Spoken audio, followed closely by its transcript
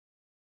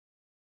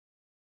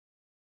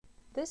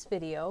This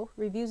video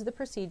reviews the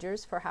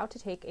procedures for how to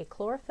take a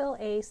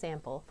Chlorophyll-a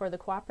sample for the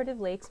Cooperative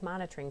Lakes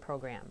Monitoring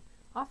Program,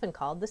 often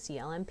called the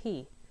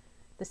CLMP.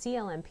 The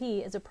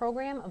CLMP is a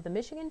program of the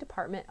Michigan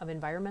Department of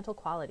Environmental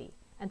Quality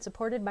and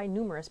supported by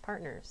numerous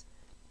partners.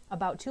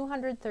 About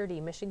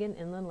 230 Michigan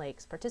inland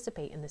lakes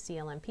participate in the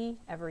CLMP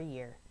every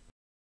year.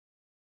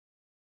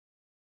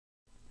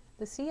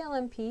 The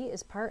CLMP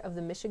is part of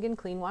the Michigan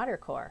Clean Water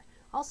Corps,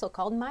 also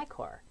called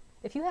MyCorps.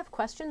 If you have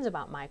questions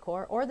about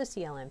MyCorps or the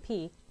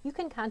CLMP, you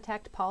can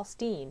contact Paul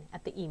Steen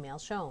at the email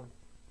shown.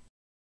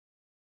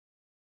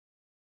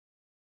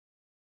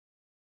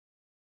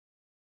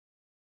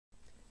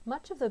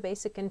 Much of the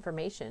basic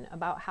information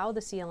about how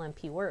the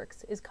CLMP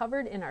works is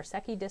covered in our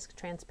Secchi Disc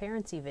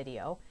Transparency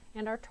video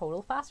and our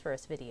Total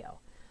Phosphorus video.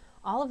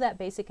 All of that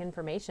basic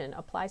information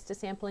applies to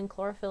sampling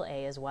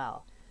Chlorophyll-a as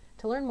well.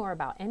 To learn more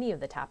about any of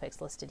the topics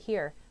listed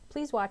here,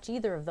 please watch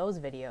either of those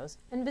videos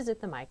and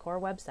visit the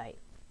MyCorps website.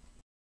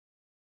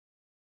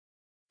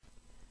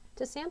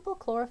 To sample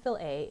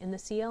Chlorophyll-a in the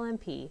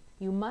CLMP,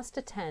 you must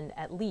attend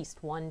at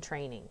least one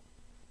training.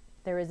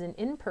 There is an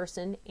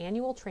in-person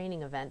annual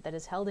training event that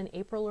is held in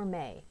April or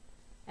May,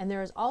 and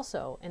there is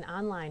also an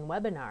online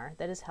webinar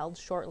that is held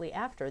shortly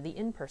after the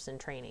in-person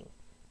training.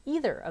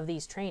 Either of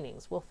these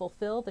trainings will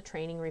fulfill the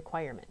training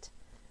requirement.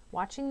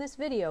 Watching this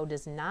video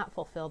does not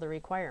fulfill the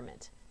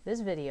requirement.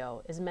 This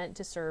video is meant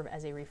to serve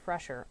as a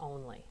refresher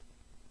only.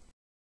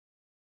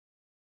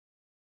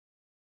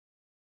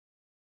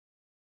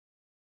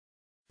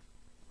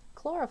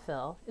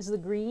 Chlorophyll is the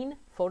green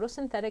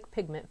photosynthetic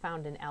pigment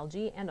found in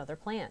algae and other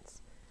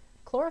plants.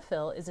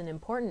 Chlorophyll is an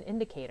important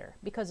indicator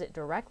because it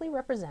directly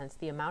represents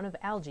the amount of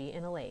algae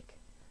in a lake.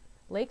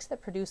 Lakes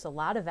that produce a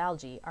lot of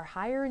algae are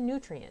higher in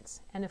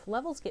nutrients, and if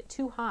levels get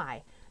too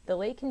high, the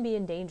lake can be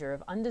in danger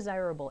of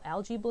undesirable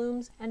algae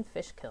blooms and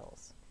fish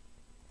kills.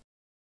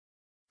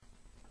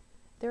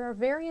 There are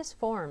various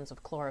forms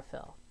of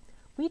chlorophyll.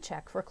 We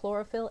check for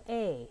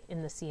Chlorophyll-a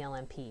in the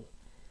CLMP.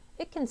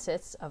 It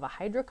consists of a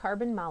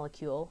hydrocarbon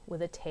molecule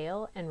with a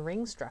tail and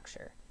ring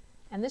structure,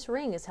 and this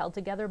ring is held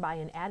together by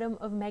an atom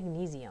of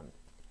magnesium.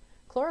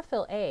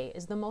 Chlorophyll-a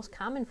is the most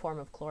common form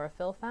of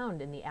chlorophyll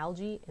found in the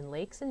algae in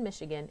lakes in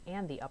Michigan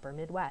and the upper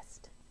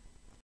Midwest.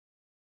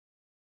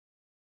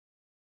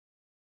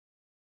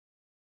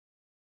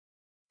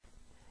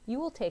 You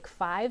will take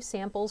 5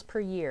 samples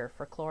per year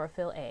for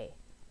Chlorophyll-a,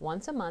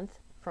 once a month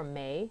from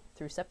May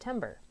through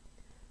September.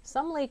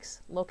 Some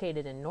lakes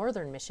located in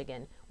northern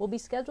Michigan will be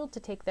scheduled to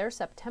take their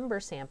September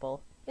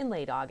sample in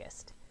late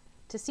August.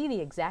 To see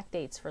the exact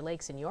dates for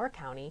lakes in your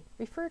county,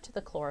 refer to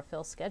the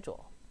chlorophyll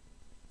schedule.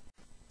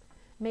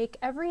 Make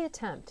every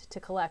attempt to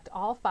collect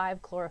all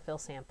 5 chlorophyll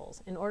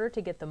samples in order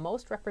to get the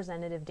most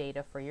representative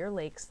data for your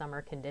lake's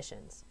summer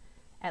conditions.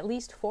 At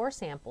least 4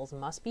 samples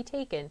must be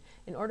taken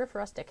in order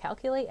for us to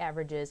calculate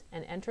averages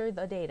and enter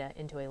the data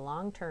into a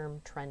long-term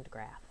trend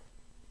graph.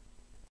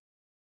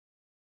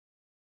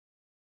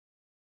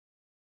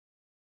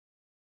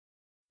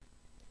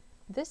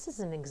 This is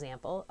an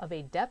example of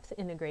a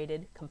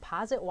depth-integrated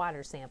composite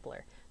water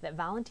sampler that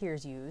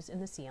volunteers use in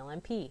the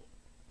CLMP.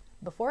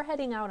 Before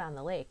heading out on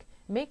the lake,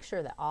 make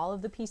sure that all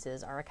of the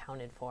pieces are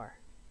accounted for.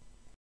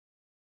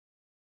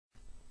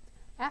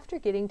 After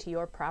getting to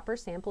your proper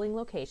sampling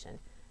location,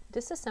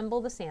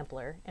 disassemble the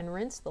sampler and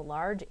rinse the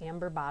large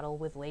amber bottle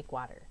with lake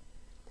water.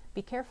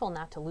 Be careful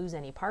not to lose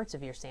any parts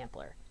of your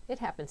sampler. It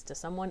happens to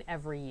someone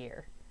every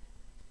year.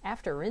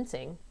 After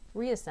rinsing,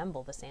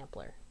 reassemble the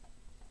sampler.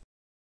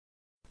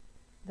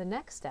 The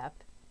next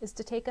step is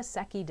to take a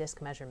Secchi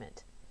disc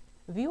measurement.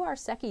 View our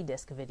Secchi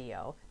disc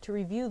video to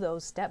review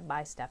those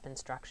step-by-step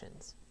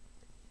instructions.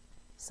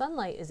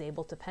 Sunlight is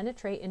able to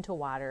penetrate into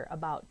water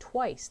about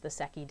twice the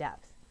Secchi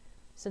depth.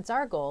 Since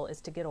our goal is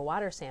to get a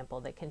water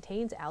sample that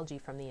contains algae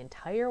from the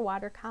entire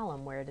water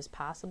column where it is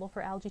possible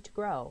for algae to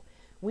grow,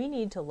 we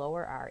need to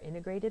lower our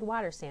integrated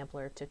water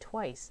sampler to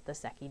twice the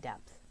Secchi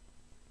depth.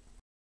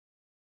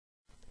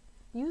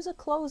 Use a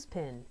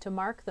clothespin to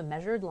mark the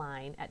measured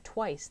line at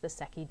twice the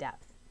Secchi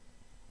depth.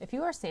 If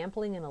you are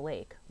sampling in a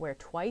lake where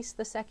twice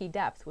the Secchi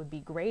depth would be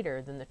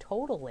greater than the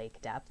total lake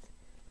depth,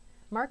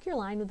 mark your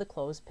line with the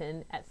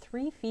clothespin at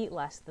 3 feet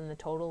less than the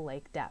total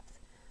lake depth,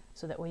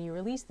 so that when you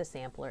release the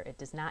sampler, it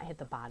does not hit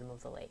the bottom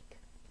of the lake.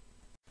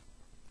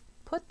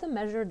 Put the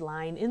measured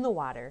line in the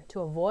water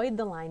to avoid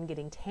the line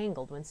getting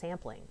tangled when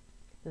sampling.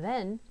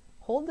 Then,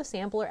 hold the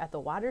sampler at the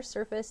water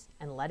surface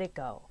and let it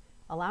go,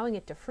 allowing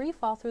it to free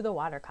fall through the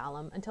water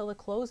column until the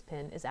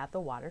clothespin is at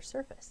the water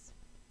surface.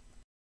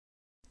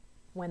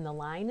 When the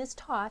line is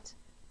taut,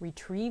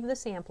 retrieve the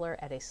sampler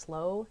at a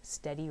slow,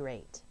 steady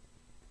rate.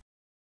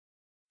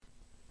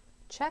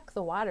 Check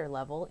the water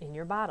level in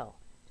your bottle.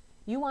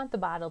 You want the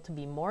bottle to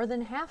be more than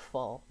half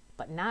full,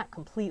 but not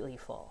completely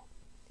full.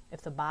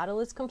 If the bottle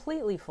is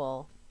completely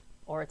full,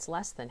 or it's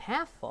less than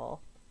half full,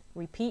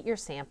 repeat your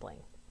sampling.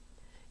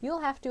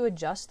 You'll have to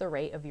adjust the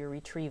rate of your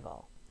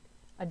retrieval.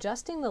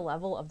 Adjusting the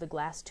level of the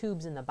glass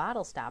tubes in the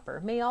bottle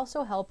stopper may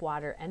also help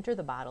water enter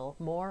the bottle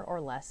more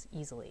or less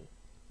easily.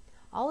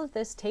 All of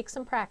this takes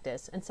some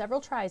practice, and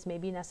several tries may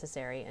be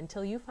necessary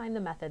until you find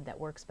the method that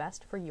works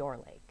best for your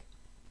lake.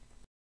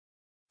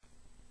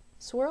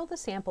 Swirl the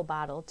sample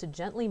bottle to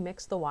gently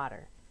mix the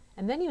water,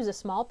 and then use a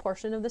small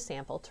portion of the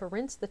sample to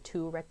rinse the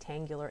 2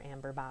 rectangular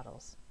amber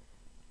bottles.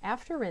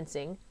 After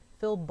rinsing,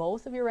 fill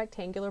both of your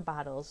rectangular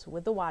bottles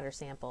with the water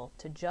sample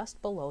to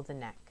just below the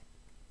neck.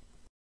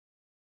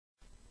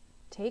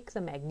 Take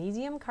the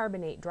magnesium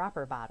carbonate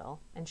dropper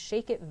bottle and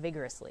shake it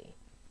vigorously.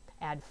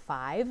 Add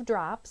 5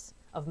 drops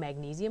of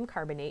magnesium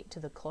carbonate to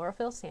the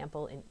chlorophyll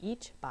sample in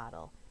each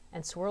bottle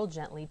and swirl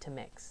gently to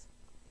mix.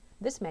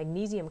 This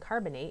magnesium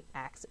carbonate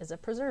acts as a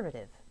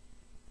preservative.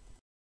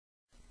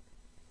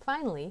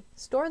 Finally,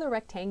 store the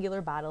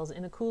rectangular bottles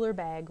in a cooler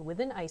bag with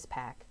an ice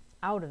pack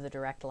out of the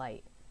direct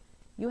light.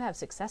 You have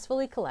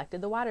successfully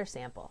collected the water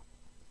sample.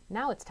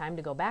 Now it's time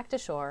to go back to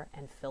shore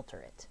and filter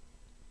it.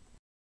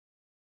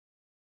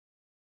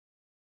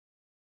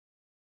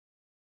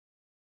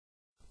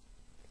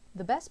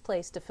 The best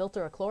place to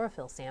filter a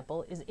chlorophyll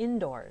sample is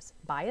indoors,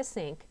 by a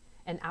sink,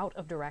 and out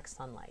of direct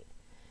sunlight.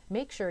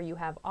 Make sure you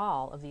have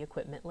all of the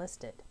equipment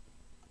listed.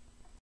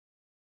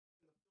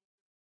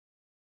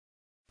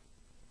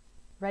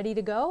 Ready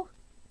to go?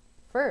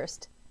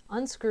 First,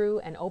 unscrew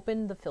and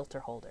open the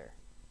filter holder.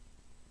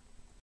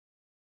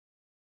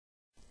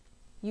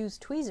 Use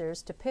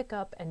tweezers to pick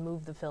up and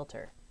move the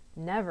filter.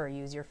 Never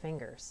use your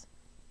fingers.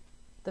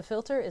 The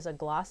filter is a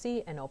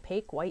glossy and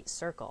opaque white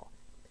circle.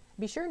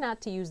 Be sure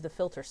not to use the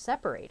filter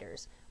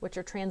separators, which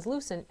are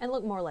translucent and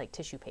look more like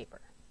tissue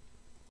paper.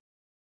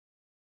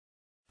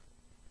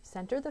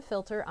 Center the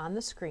filter on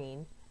the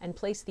screen and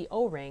place the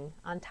O-ring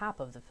on top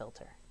of the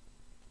filter.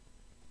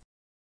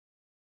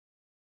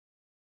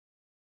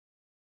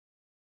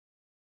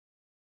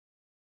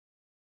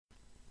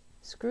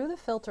 Screw the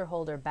filter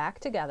holder back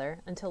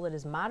together until it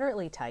is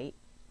moderately tight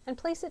and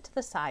place it to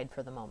the side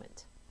for the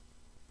moment.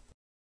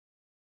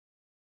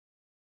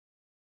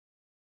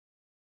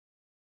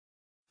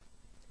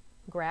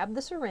 Grab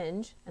the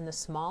syringe and the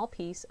small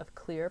piece of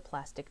clear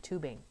plastic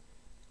tubing.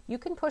 You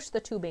can push the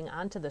tubing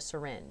onto the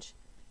syringe.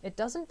 It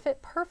doesn't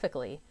fit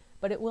perfectly,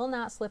 but it will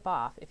not slip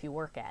off if you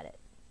work at it.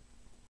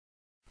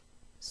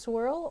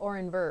 Swirl or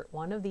invert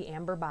one of the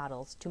amber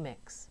bottles to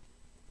mix.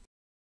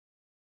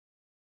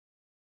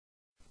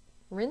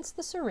 Rinse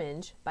the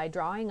syringe by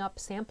drawing up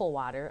sample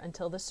water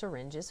until the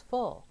syringe is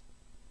full,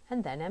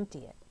 and then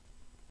empty it.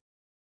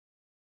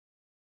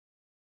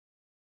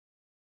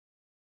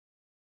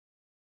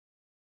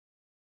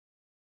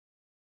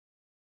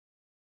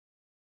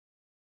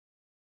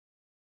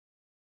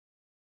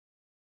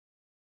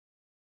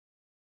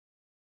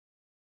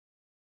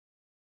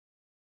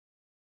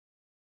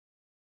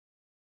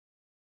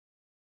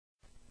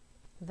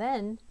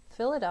 Then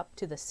fill it up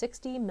to the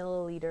 60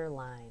 milliliter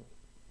line.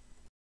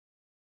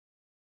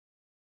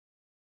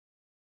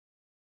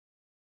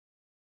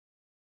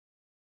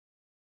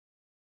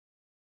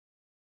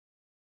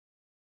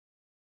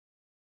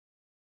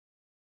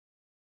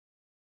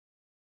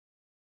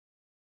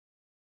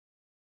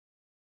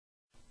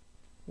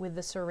 With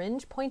the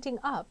syringe pointing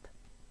up,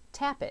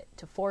 tap it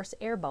to force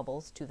air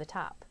bubbles to the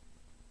top.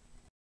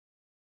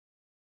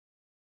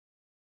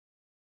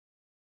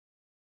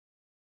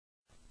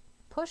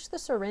 Push the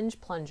syringe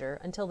plunger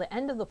until the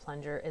end of the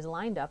plunger is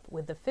lined up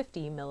with the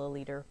 50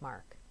 milliliter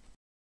mark.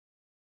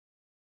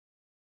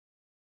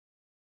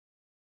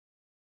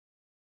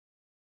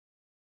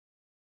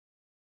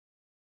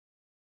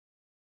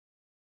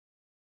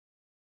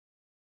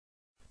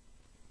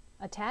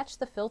 Attach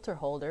the filter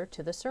holder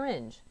to the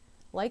syringe.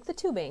 Like the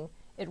tubing,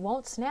 it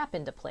won't snap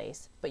into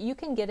place, but you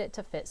can get it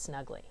to fit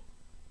snugly.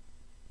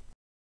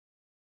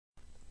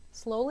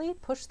 Slowly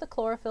push the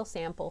chlorophyll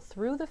sample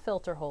through the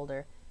filter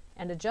holder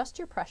and adjust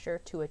your pressure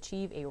to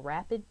achieve a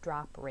rapid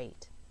drop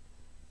rate.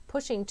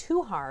 Pushing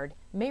too hard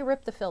may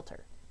rip the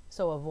filter,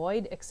 so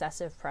avoid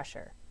excessive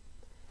pressure.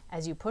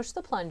 As you push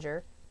the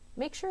plunger,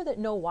 make sure that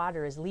no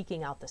water is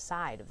leaking out the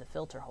side of the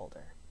filter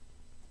holder.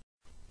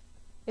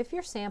 If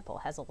your sample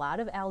has a lot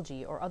of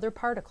algae or other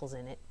particles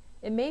in it,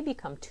 it may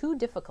become too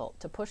difficult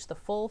to push the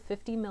full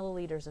 50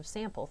 milliliters of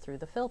sample through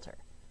the filter.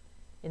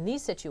 In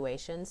these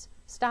situations,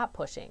 stop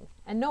pushing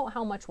and note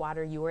how much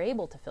water you were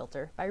able to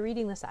filter by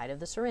reading the side of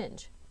the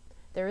syringe.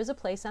 There is a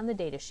place on the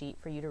datasheet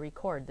for you to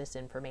record this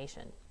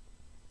information.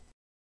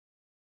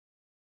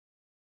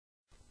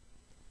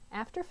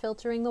 After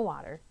filtering the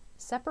water,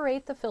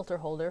 separate the filter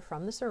holder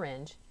from the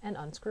syringe and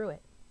unscrew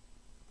it.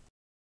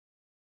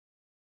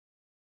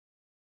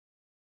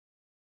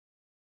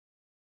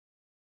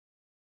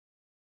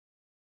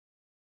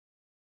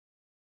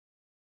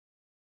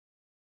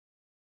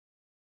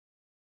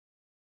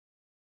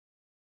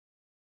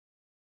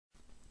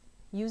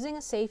 Using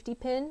a safety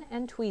pin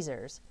and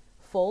tweezers,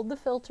 fold the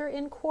filter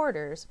in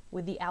quarters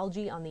with the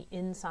algae on the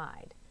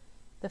inside.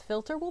 The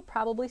filter will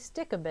probably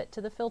stick a bit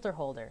to the filter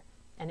holder,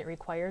 and it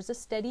requires a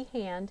steady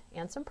hand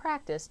and some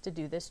practice to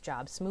do this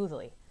job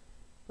smoothly.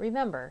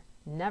 Remember,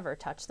 never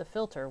touch the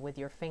filter with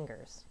your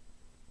fingers.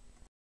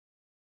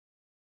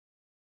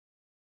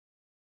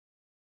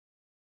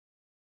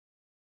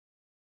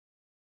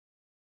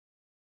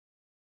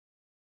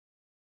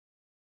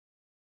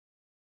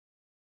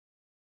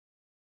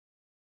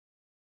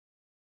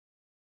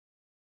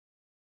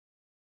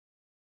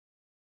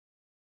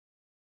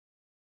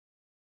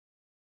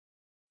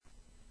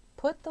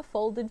 Put the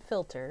folded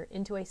filter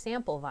into a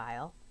sample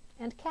vial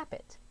and cap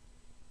it.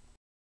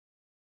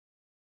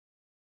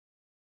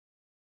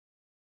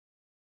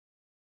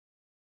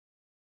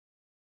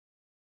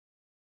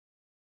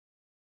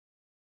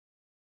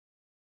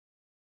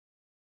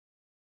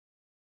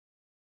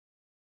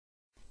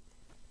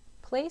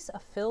 Place a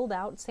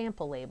filled-out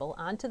sample label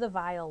onto the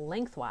vial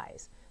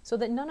lengthwise so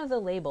that none of the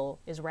label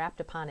is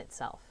wrapped upon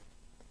itself.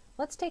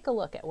 Let's take a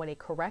look at what a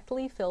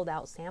correctly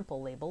filled-out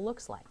sample label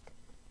looks like.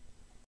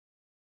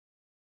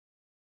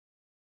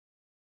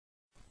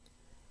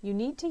 You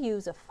need to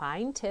use a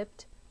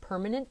fine-tipped,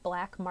 permanent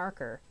black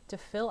marker to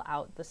fill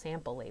out the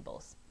sample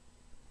labels.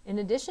 In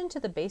addition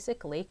to the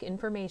basic lake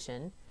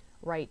information,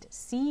 write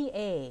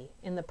CA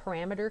in the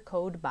parameter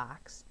code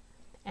box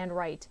and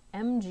write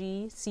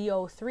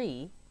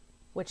MgCO3,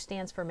 which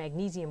stands for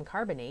magnesium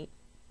carbonate,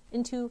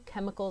 into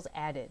chemicals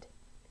added.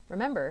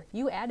 Remember,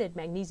 you added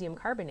magnesium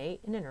carbonate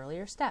in an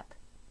earlier step.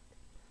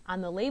 On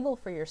the label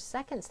for your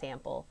second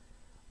sample,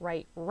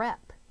 write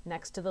REP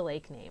next to the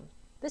lake name.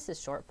 This is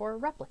short for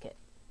replicate.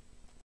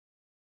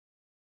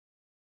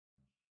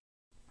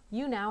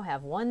 You now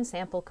have one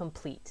sample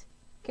complete.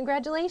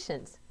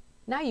 Congratulations!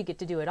 Now you get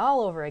to do it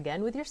all over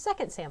again with your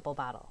second sample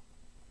bottle.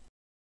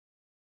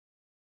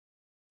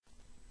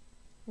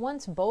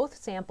 Once both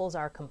samples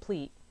are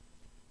complete,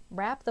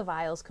 wrap the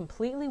vials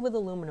completely with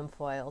aluminum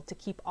foil to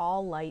keep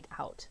all light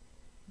out.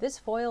 This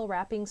foil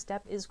wrapping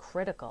step is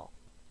critical.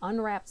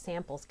 Unwrapped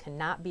samples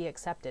cannot be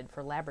accepted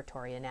for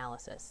laboratory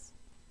analysis.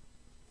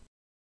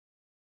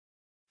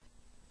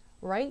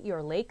 Write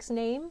your lake's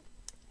name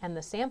and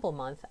the sample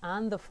month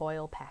on the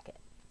foil packet.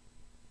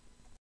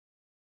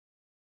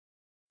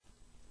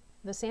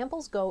 The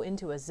samples go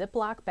into a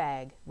Ziploc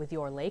bag with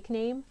your lake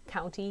name,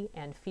 county,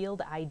 and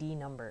field ID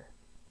number.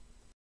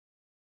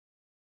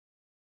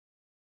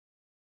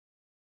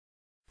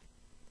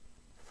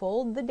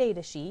 Fold the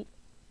datasheet,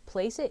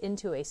 place it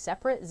into a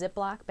separate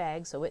Ziploc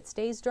bag so it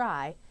stays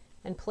dry,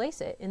 and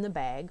place it in the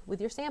bag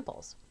with your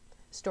samples.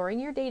 Storing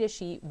your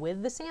datasheet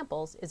with the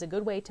samples is a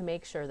good way to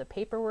make sure the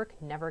paperwork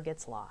never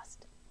gets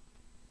lost.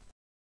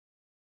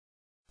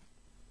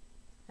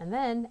 And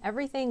then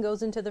everything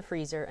goes into the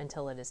freezer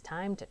until it is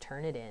time to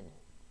turn it in.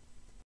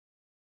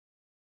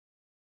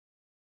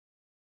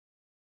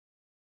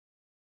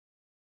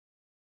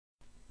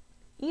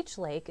 Each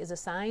lake is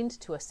assigned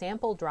to a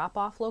sample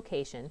drop-off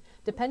location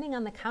depending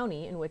on the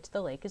county in which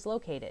the lake is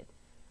located.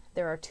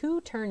 There are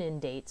 2 turn-in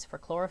dates for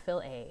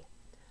Chlorophyll-a.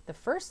 The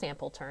first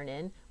sample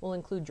turn-in will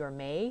include your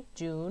May,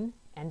 June,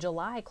 and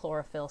July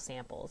chlorophyll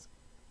samples,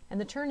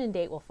 and the turn-in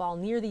date will fall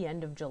near the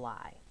end of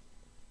July.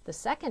 The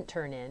second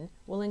turn-in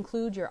will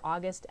include your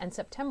August and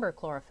September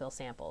chlorophyll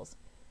samples,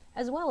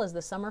 as well as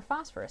the summer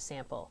phosphorus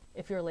sample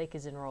if your lake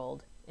is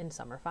enrolled in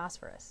summer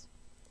phosphorus.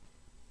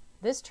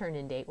 This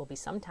turn-in date will be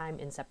sometime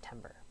in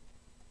September.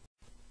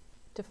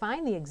 To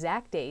find the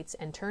exact dates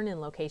and turn-in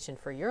location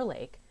for your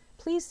lake,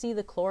 please see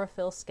the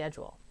chlorophyll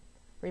schedule.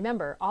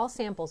 Remember, all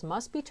samples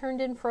must be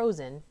turned in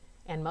frozen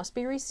and must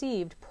be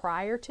received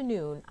prior to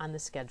noon on the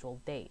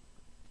scheduled date.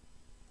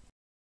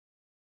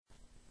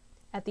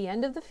 At the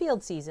end of the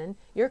field season,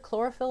 your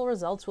chlorophyll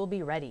results will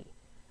be ready.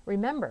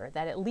 Remember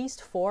that at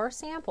least 4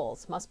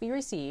 samples must be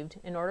received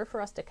in order for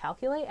us to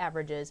calculate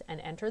averages and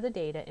enter the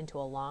data into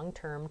a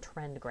long-term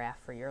trend graph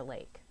for your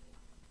lake.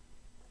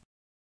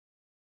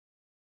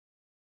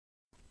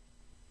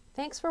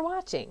 Thanks for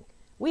watching.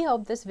 We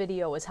hope this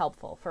video was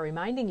helpful for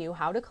reminding you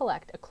how to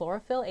collect a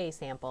Chlorophyll-a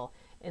sample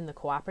in the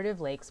Cooperative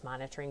Lakes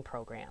Monitoring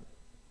Program.